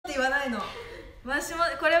の。マシモ、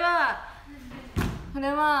これは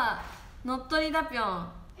乗っ取りだぴょ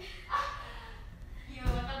ん。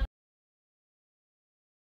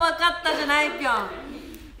分かったじゃないぴょん。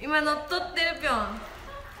今乗っ取ってるぴょん。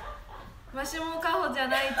マシモカホじゃ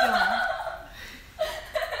ないぴょん。恥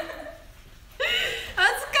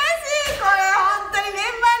ずかしい、これ本当にメン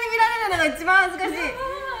バーに見られるのが一番恥ずかしい。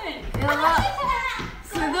やば、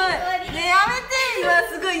すごいね、やめて。今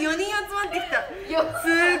すごい4人集まってきた。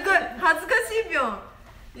すごい恥ずかしいぴょん。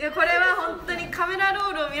いや、これは本当にカメラロ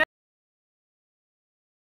ールを見られ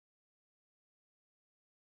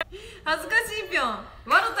恥ずかしいぴょん。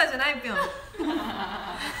ワロタじゃないぴょん。こ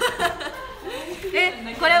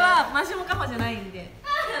れはマシモカホじゃないんで違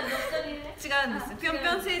うんです。ぴょんぴ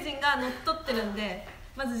ょん星人が乗っ取ってるんで、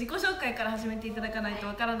まず自己紹介から始めていただかないと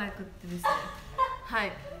わからなくってですね。は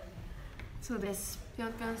い、そうです。ぴょ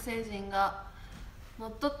んぴょん星人が乗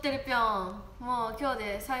っ取ってるぴょん。もう今日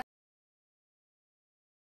で最後。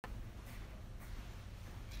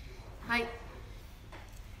はい、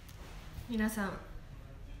皆さん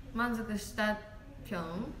満足したぴょ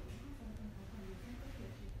ん。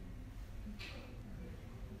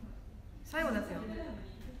最後だぴょ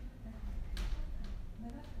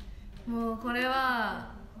ん。もうこれは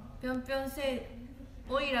ぴょんぴょん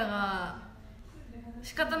オイラが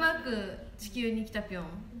仕方なく地球に来たぴょん。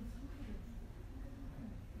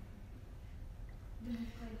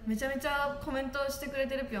めちゃめちゃコメントしてくれ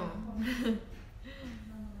てるぴょん。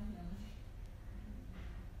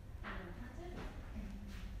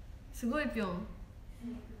すごいぴょん。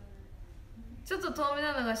ちょっと遠目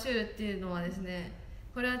なのがシュールっていうのはですね、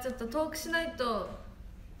これはちょっと遠くしないと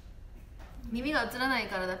耳が映らない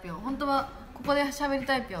からだぴょん。本当はここで喋り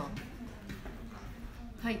たいぴょん。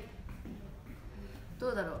はい、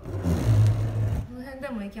どうだろう、この辺で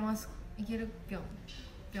もいけます。いけるぴょん。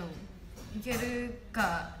ぴょんいける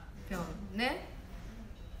かぴょんね。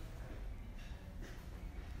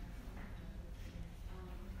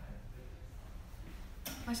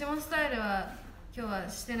マシモスタイルは今日は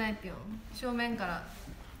してないぴょん。正面から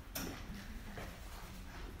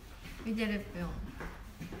見てるぴょん。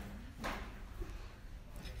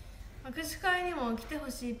握手会にも来てほ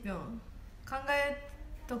しいぴょん。考え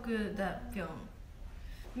とくだぴょん。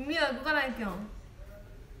耳は動かないぴょん。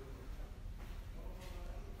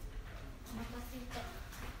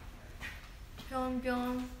ぴょんぴょ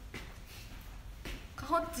ん。カ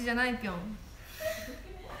ホッチじゃないぴょん。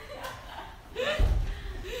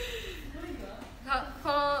こ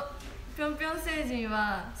のぴょんぴょん星人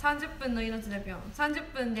は30分の命だぴょん。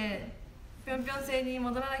30分でぴょんぴょん星に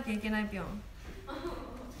戻らなきゃいけないぴょん。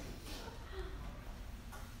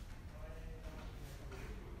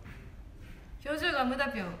表情が無だ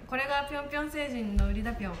ぴょん。これがぴょんぴょん星人の売り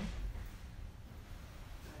だぴょん。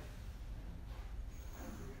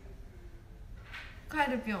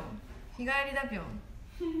帰るぴょん。日帰りだぴょん。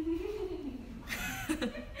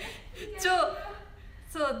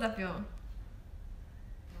そうだぴょん。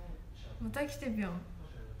また来てぴょん。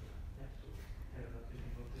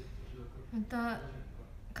また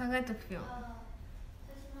考えとくぴょん。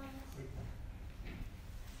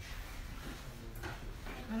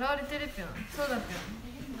現れてるぴょん。そうだぴょん。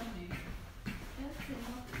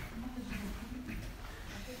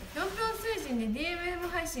ぴょんぴょん星人で DMM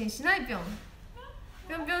配信しないぴょん。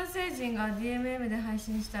ぴょんぴょん星人が DMM で配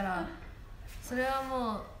信したらそれは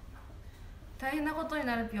もう大変なことに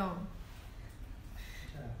なるぴょん。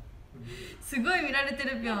すごい見られて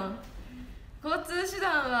るぴょん。交通手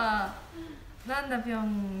段はなんだぴょ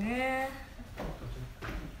んね。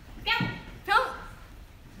ぴょんぴょん。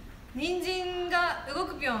人参が動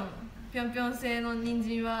くぴょん。ぴょんぴょん製の人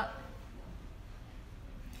参は。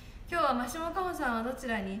今日はマシモカホさんはどち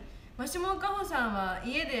らに。マシモカホさんは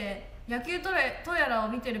家で野球とやらを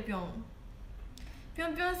見てるぴょん。ぴょ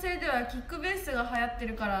んぴょん製ではキックベースが流行って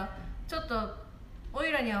るからちょっとオ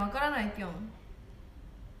イラにはわからないぴょん。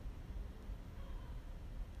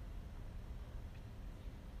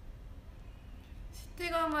設定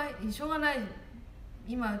が甘い。しょうがない。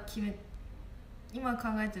今考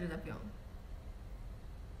えてるだぴょん。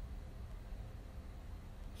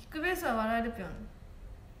キックベースは笑えるぴょん。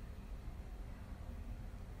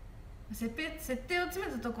設定を詰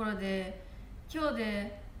めたところで今日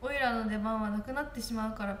でオイラの出番はなくなってし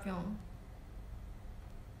まうからぴょん。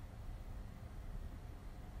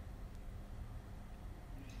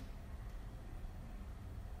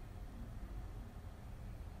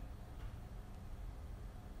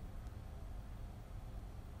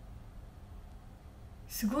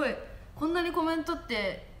すごい、こんなにコメントっ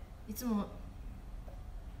ていつも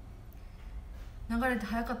流れて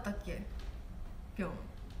早かったっけぴょん。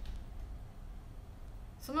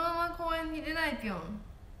そのまま公園に出ないぴょん。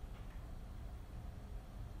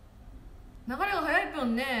流れが速いぴょ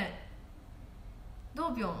んね。ど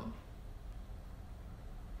うぴょん。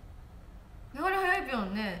流れ速いぴょ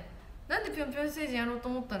んね。なんでぴょんぴょんステージやろうと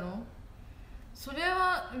思ったの？それ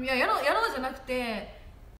はいや、やろうじゃなくて、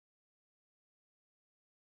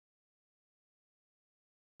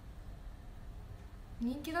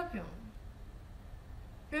人気だぴょん。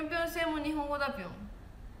ぴょんぴょん性も日本語だぴょん。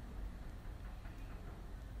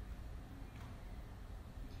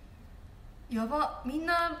やば、みん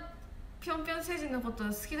なぴょんぴょん星人のこと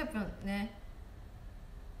好きだぴょんね。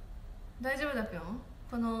大丈夫だぴょん。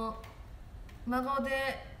この真顔で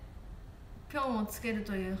ぴょんをつける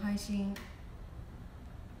という配信、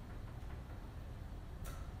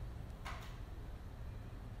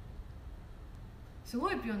す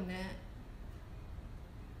ごいぴょんね。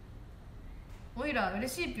おいら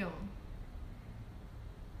嬉しいぴょん。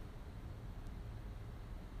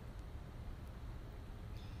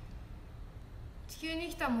地球に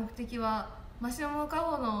来た目的はマシモカ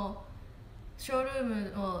ホのショールー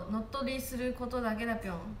ムを乗っ取りすることだけだぴ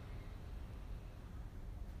ょん。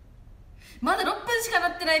まだ6分しか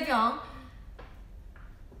なってないぴょん。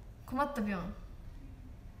困ったぴょん。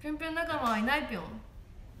ぴょんぴょん仲間はいないぴょん。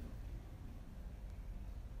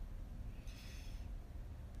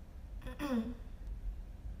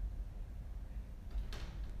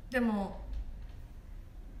でも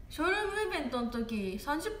ショールームイベントの時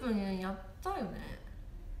30分やったよね。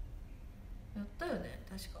やったよね、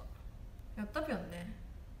確か。やったぴょんね。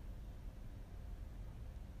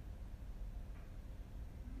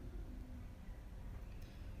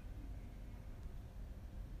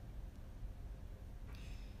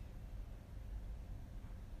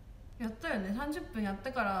やったよね、30分やっ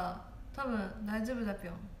たから多分大丈夫だぴ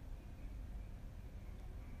ょん。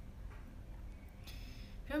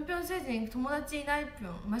ぴょんぴょん星人友達いないぴょ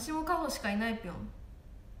ん。マシモカホしかいないぴょん。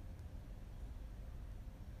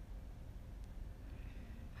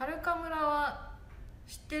はるか村は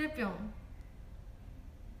知ってるぴょん。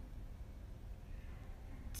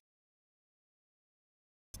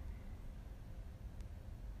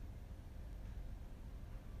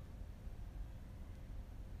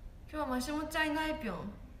今日はマシモちゃんいないぴょん。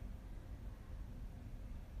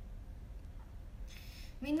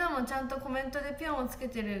みんなもちゃんとコメントでぴょんをつけ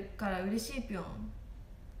てるから嬉しいぴょん。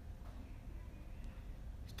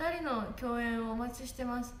2人の共演をお待ちして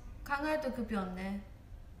ます。考えとくぴょんね。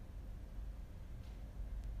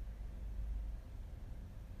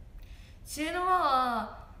知恵の輪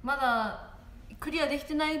はまだクリアでき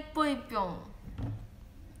てないっぽいぴょん。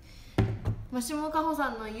マシモカホさ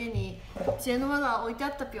んの家に知恵の輪が置いてあ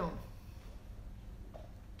ったぴょん。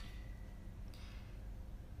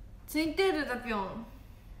ツインテールだぴょん。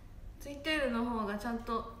ツインテールの方がちゃん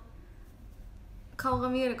と顔が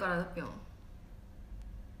見えるからだぴょん。好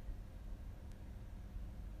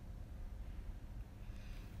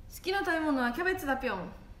きな食べ物はキャベツだぴょ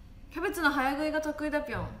ん。キャベツの早食いが得意だ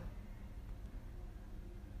ぴょん。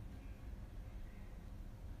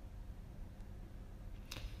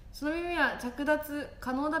その耳は着脱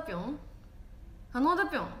可能だぴょん。可能だ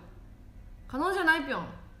ぴょん。可能じゃないぴょん。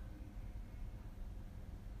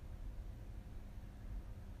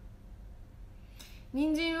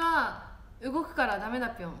人参は動くからダメ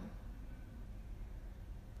だぴょん。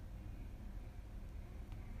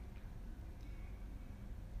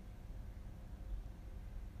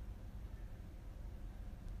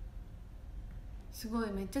すご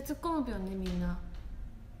いめっちゃ突っ込むぴょんね、みんな。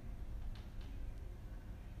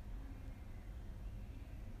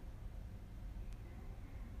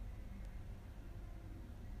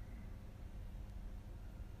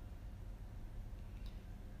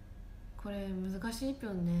これ難しいぴ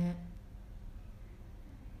ょんね。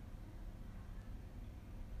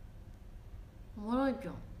おもろいぴ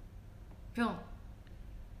ょん。ぴょん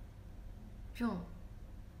ぴょん。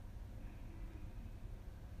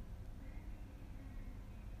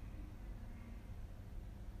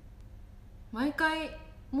毎回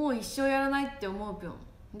もう一生やらないって思うぴょ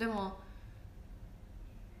ん。でも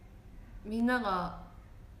みんなが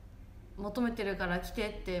求めてるから来て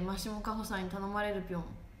ってマシモカホさんに頼まれるぴょん。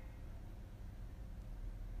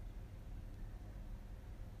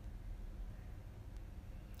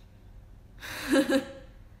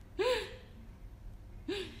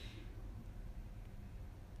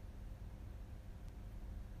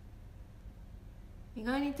意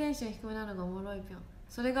外にテンション低めなのがおもろいぴょん。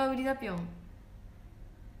それが売りだぴょん。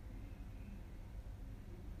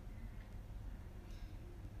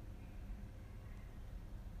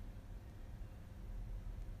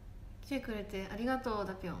来てくれてありがとう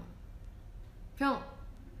だぴょん。ぴょん、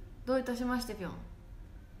どういたしましてぴょん。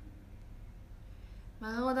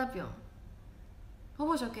真顔だぴょん。ほ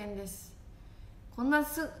ぼ初見です。こんな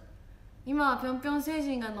今はぴょんぴょん星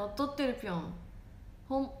人が乗っ取ってるぴょん。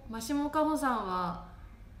マシモカホさんは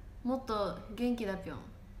もっと元気だぴょん。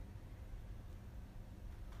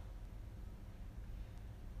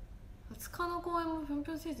20日の公演もぴょんぴ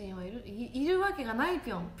ょん星人はいるわけがない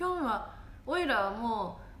ぴょん。ぴょんはおいらは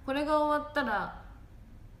もうこれが終わったら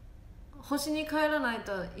星に帰らない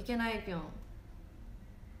といけないぴょん。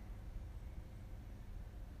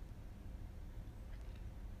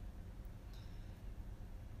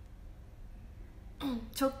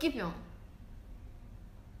直帰ぴょん。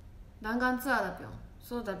弾丸ツアーだぴょん。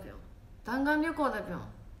そうだぴょん。弾丸旅行だぴょん。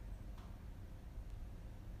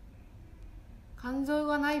感情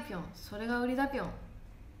がないぴょん。それが売りだぴょん。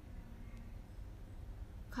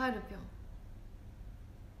帰るぴょん。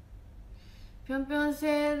ぴょんぴょん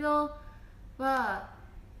制度は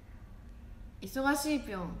忙しい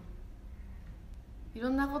ぴょん。いろ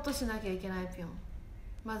んなことしなきゃいけないぴょん。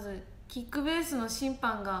まずキックベースの審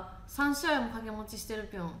判が3試合も掛け持ちしてる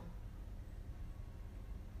ぴょん。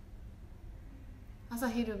朝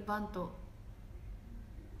昼晩と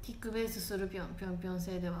キックベースするぴょん。ぴょんぴょん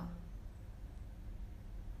制では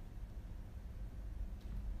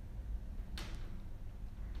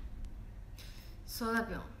そうだ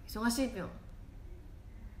ぴょん。忙しいぴょん。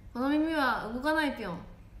この耳は動かないぴょん。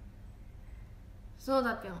そう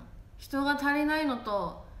だぴょん。人が足りないの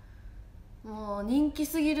ともう人気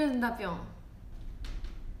すぎるんだぴょん。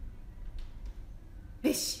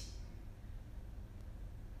べし。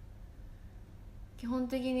基本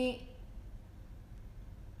的に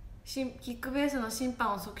キックベースの審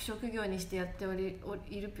判を職業にしてやって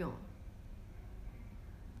いるぴょん。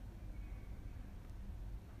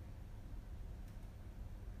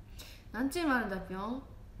何チームあるんだぴょん。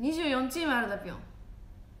24チームあるんだぴょん。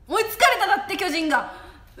追いつかれただって巨人が。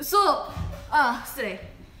そう失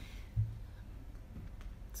礼。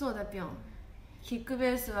そうだぴょん。キック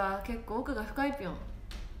ベースは結構奥が深いぴょん。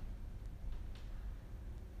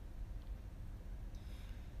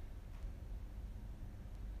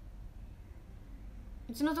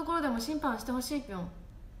うちのところでも審判してほしいぴょん。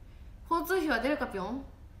交通費は出るかぴょん。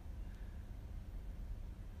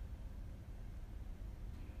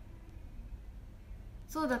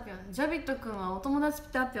そうだぴょん。ジャビット君はお友達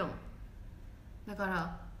だぴょん。だか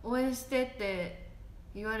ら応援してって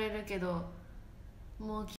言われるけど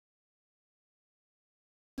もうい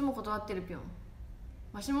つも断ってるぴょん。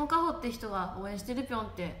マシモカホって人が応援してるぴょん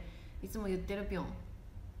っていつも言ってるぴょん。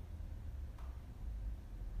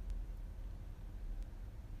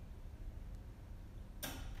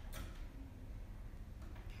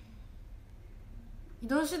移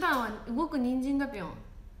動手段は動く人参だぴょん。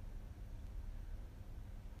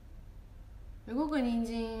動く人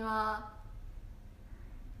参は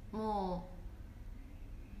も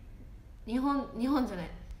う日本じゃない、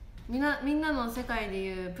みんなの世界で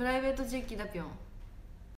いうプライベートジェッキだぴょん。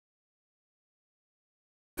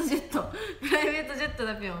プライベートジェット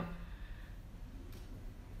だぴょん。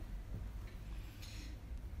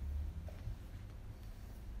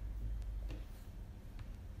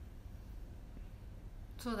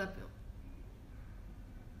そうだぴょん。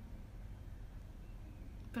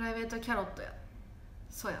プライベートキャロットや。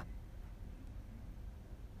そうや。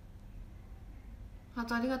ハー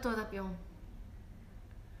トありがとうだぴょん。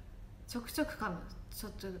ちょくちょく噛む。ちょ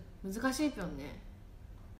っと難しいぴょんね。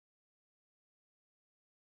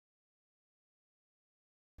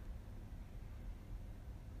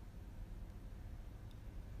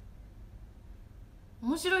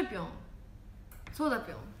面白いぴょん。そうだ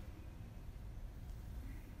ぴょん。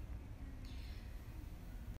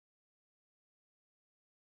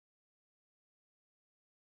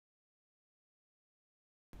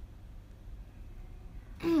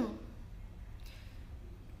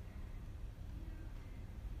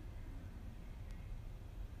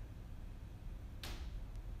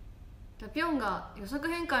ぴょんが予測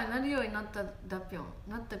変換になるようになったぴょん。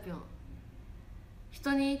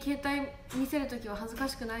人に携帯見せるときは恥ずか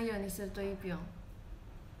しくないようにするといいぴょん。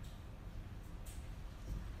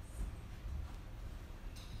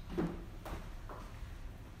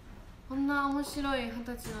こんな面白い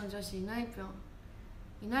20歳の女子いないぴょん。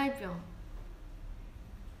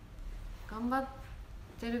頑張っ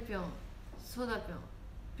てるぴょん。そうだぴょん。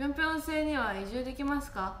ぴょんぴょん星には移住できま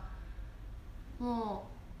すか。も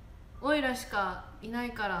うおいらしかいな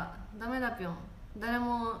いからダメだぴょん。誰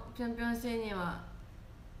もぴょんぴょん星には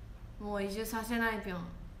もう移住させないぴょん。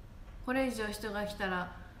これ以上人が来た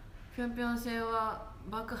らぴょんぴょん星は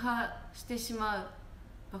爆破してしまう。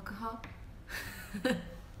爆破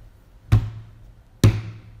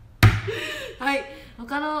はい、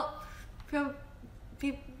他のぴキ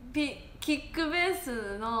ックベー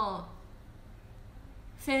スの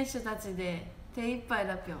選手たちで手一杯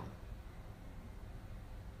だぴょん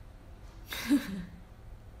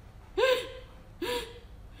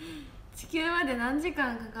地球まで何時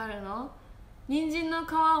間かかるの？人参の皮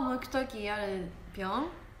を剥くときあるぴょん、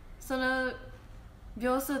その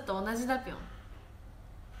秒数と同じだぴょん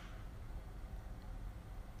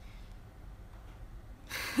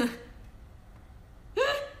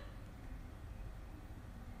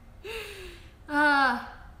あ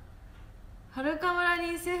あ、はるか村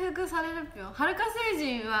に征服されるぴょん。はるか星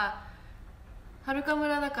人ははるか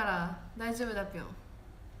村だから大丈夫だぴょん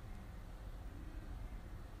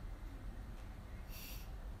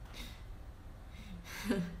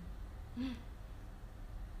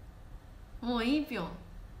もういいぴょん。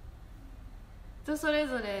人それ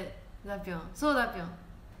ぞれだぴょん。そうだぴょん。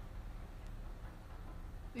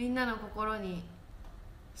みんなの心に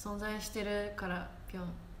存在してるからぴょん。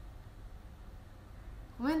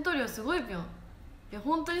コメント量すごいぴょん。いや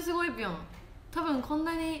本当にすごいぴょん。多分こん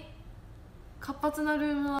なに活発なル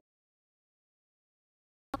ームは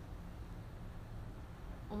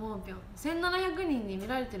思うぴょん。1700人に見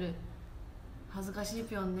られてる。恥ずかしい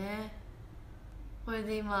ぴょんね。これ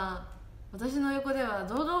で今私の横では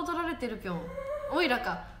動画を撮られてるぴょん。おいら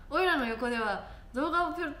か、おいらの横では動画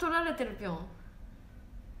を撮られてるぴょん。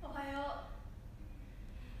おはよ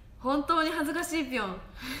本当に恥ずかしいぴょんう。い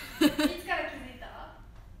つから気づいた？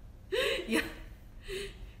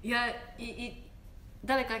いや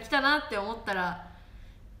誰か来たなって思ったら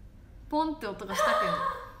ポンって音がしたぴ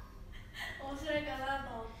ょん。面白いかな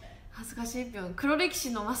と思って。恥ずかしいぴょん。黒歴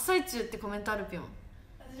史の真っ最中ってコメントあるぴょん。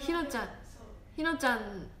ひのちゃんっ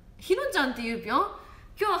て言うぴょん。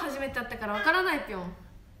今日初めて会ったからわからないぴょん。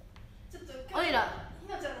ちょっと今日おいら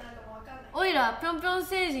ひのちゃんなんかもわかんない。おいらぴょんぴょん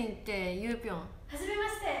星人って言うぴょん。はじめま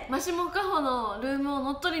して。マシモカホのルームを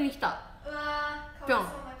乗っ取りに来た。うわー、かわいそ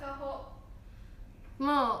うなカホ。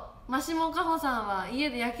もうマシモカホさんは家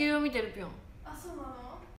で野球を見てるぴょん。あ、そうなの？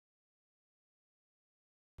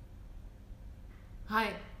は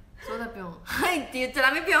い、そうだぴょん。はいって言っちゃ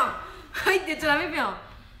ダメぴょん。はいって言っちゃダメぴょん。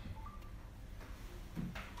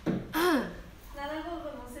7号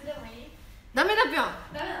分乗せてもいい？ダメだぴょん。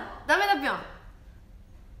ダメなの？ダメだぴょん。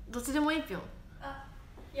どっちでもいいぴょん。あ、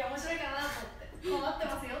いや面白いかなと思って。もう待って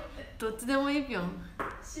ますよって。どっちでもいいぴょん。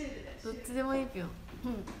シュールだよ。どっちでもいいぴょん。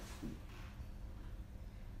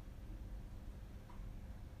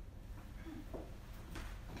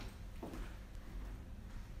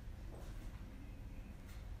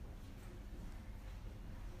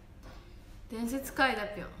伝説界だ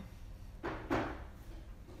ぴょん。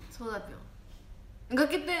そうだぴょん。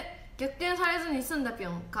逆転されずに済んだぴ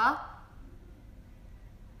ょんか。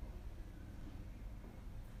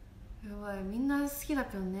やばい、みんな好きだ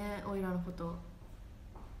ぴょんね、おいらのこと。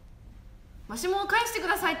マシモを返してく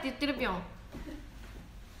ださいって言ってるぴょん。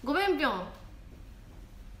ごめんぴょん。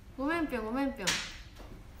ごめんぴょん、ごめんぴょん。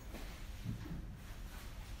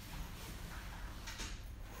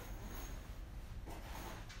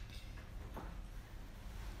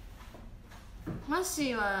マッシ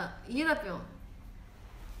ーは家だぴょん。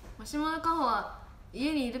マシモのカホは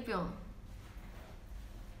家にいるぴょん。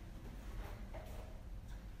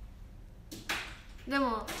で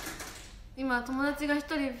も今友達が一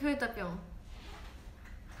人増えたぴょん。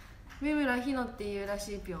三村ひのっていうら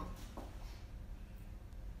しいぴょん。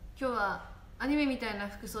今日はアニメみたいな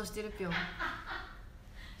服装してるぴょん。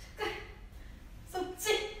そっち。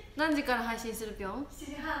何時から配信するぴょん？ 7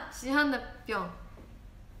時半。7時半だぴょん。なんか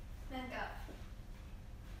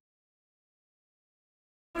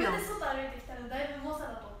これで外歩いてきたらだいぶ猛者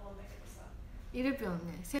だと思うんだけどさ。いるぴょん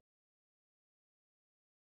ね。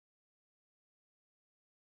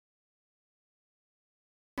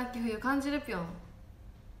秋冬感じるぴょん。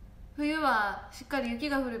冬はしっかり雪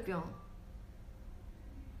が降るぴょん。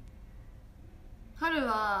春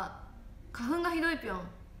は花粉がひどいぴょん。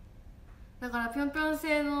だからぴょんぴょん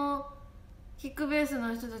製のキックベース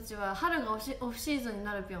の人たちは春がオフシーズンに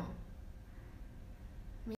なるぴょん。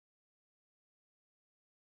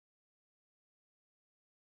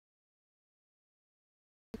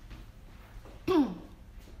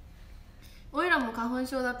おいらも花粉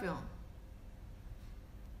症だぴょん。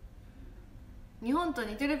日本と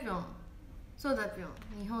似てるぴょん。そうだぴょん。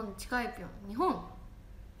日本近いぴょん。日本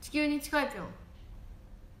地球に近いぴょん。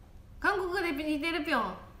韓国で似てるぴょ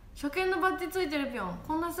ん。初見のバッジついてるぴょん。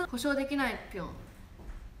こんなすぐ保証できないぴょん。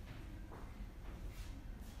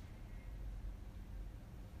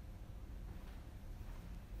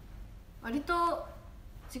割と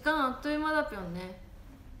時間あっという間だぴょんね。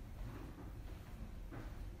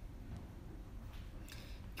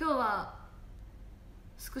今日は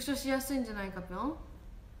スクショしやすいんじゃないかぴょん。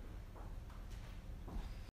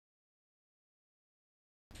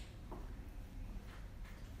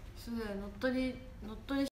そうだよ、乗っ取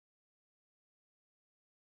り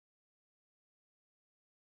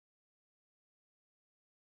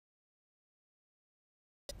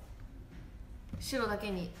白だ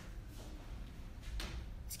けに。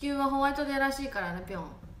地球はホワイトデーらしいからねぴょ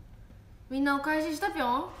ん。みんなお返ししたぴょ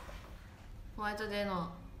ん。ホワイトデー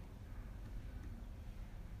の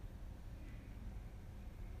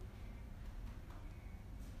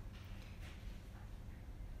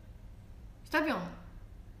したぴょん。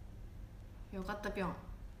よかったぴょん。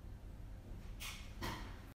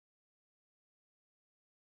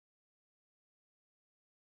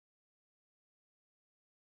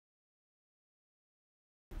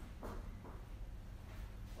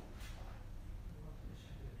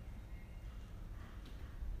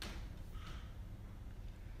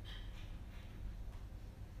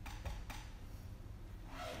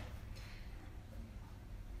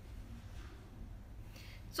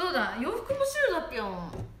そうだ、洋服も白だぴょ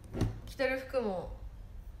ん。着てる服も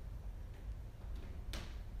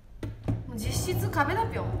実質壁だ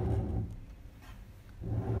ぴょん。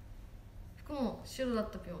服も白だっ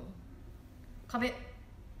たぴょん。壁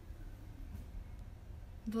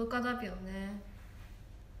同化だぴょんね。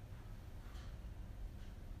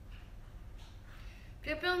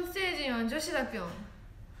ぴょぴょん星人は女子だぴょん。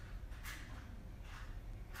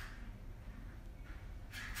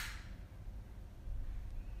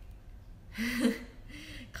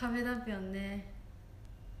壁だぴょんね。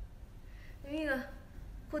耳が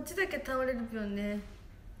こっちだけ倒れるぴょんね。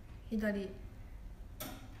左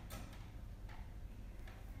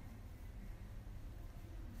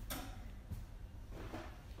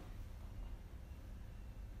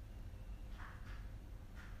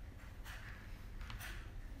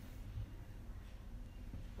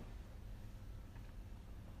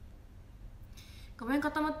画面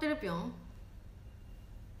固まってるぴょん。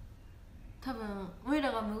多分オイ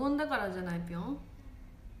ラが無言だからじゃないぴょん。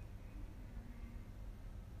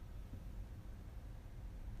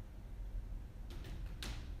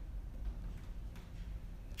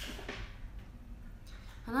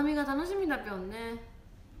花見が楽しみだぴょんね。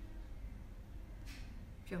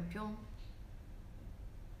ぴょんぴょん。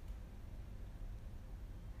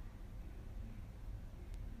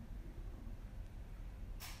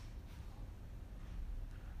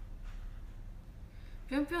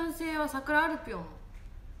ぴょんぴょん星は桜あるぴょん。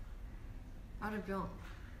あるぴょん。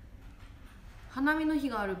花見の日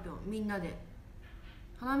があるぴょん。みんなで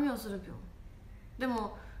花見をするぴょん。で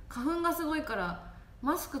も花粉がすごいから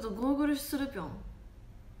マスクとゴーグルするぴょん。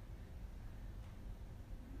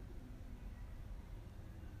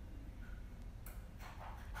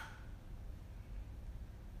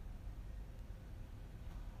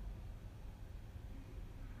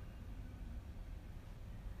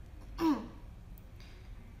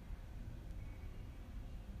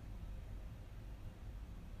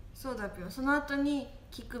そうだぴょん。その後に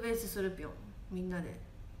キックベースするぴょん。みんなで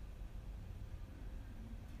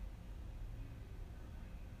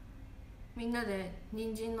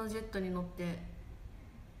人参のジェットに乗って。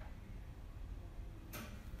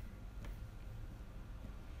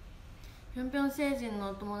ぴょんぴょん星人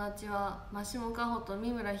のお友達はマシモカホと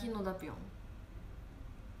三村ひのだぴょん。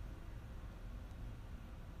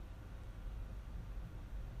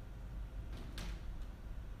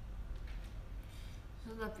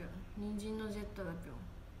そうだぴょん。人参のジェットだぴょん。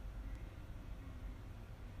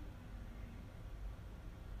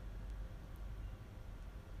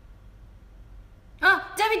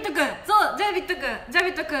あ、ジャビットくん。そう、ジャビ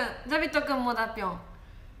ットくんもだぴょん。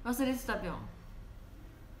忘れてたぴょん。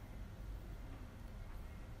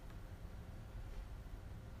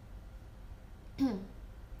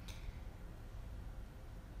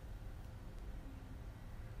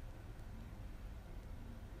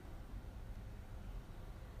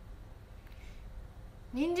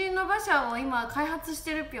人参の馬車を今開発し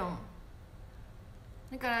てるぴょん。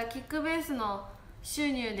だからキックベースの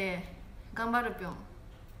収入で頑張るぴょん。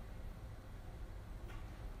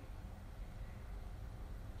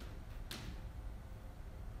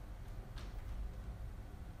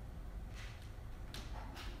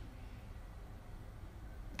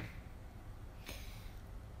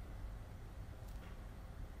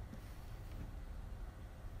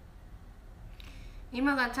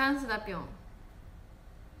今がチャンスだぴょん。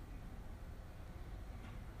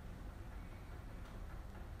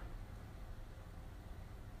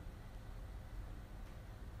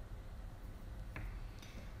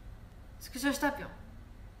スクショしたぴょん。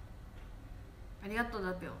ありがとう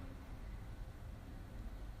だぴょん。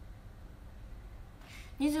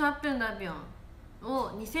28分だぴょん。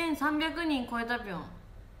お、2300人超えたぴょん。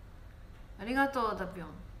ありがとうだぴょん。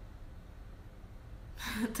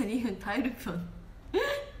あと2分耐えるぴょん。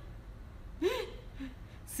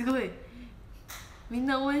すごい、みん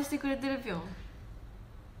な応援してくれてるぴょん。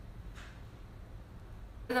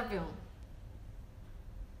だぴょん。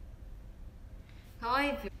かわい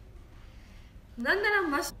いぴょん。なんなら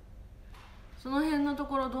マシ、その辺のと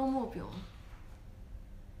ころどう思うぴょん。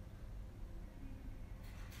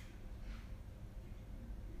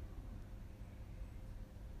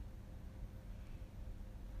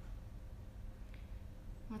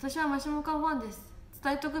私はマシモカファンです。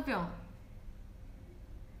伝えとくぴょん。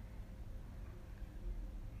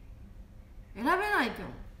選べないぴょん。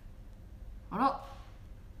あら、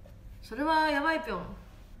それはやばいぴょん。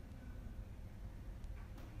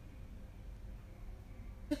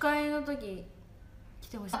集会の時来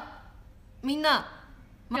てほしい。みんな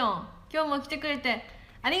ぴょん、今日も来てくれて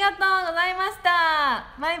ありがとうございまし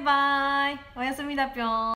た。バイバイ、おやすみだぴょん。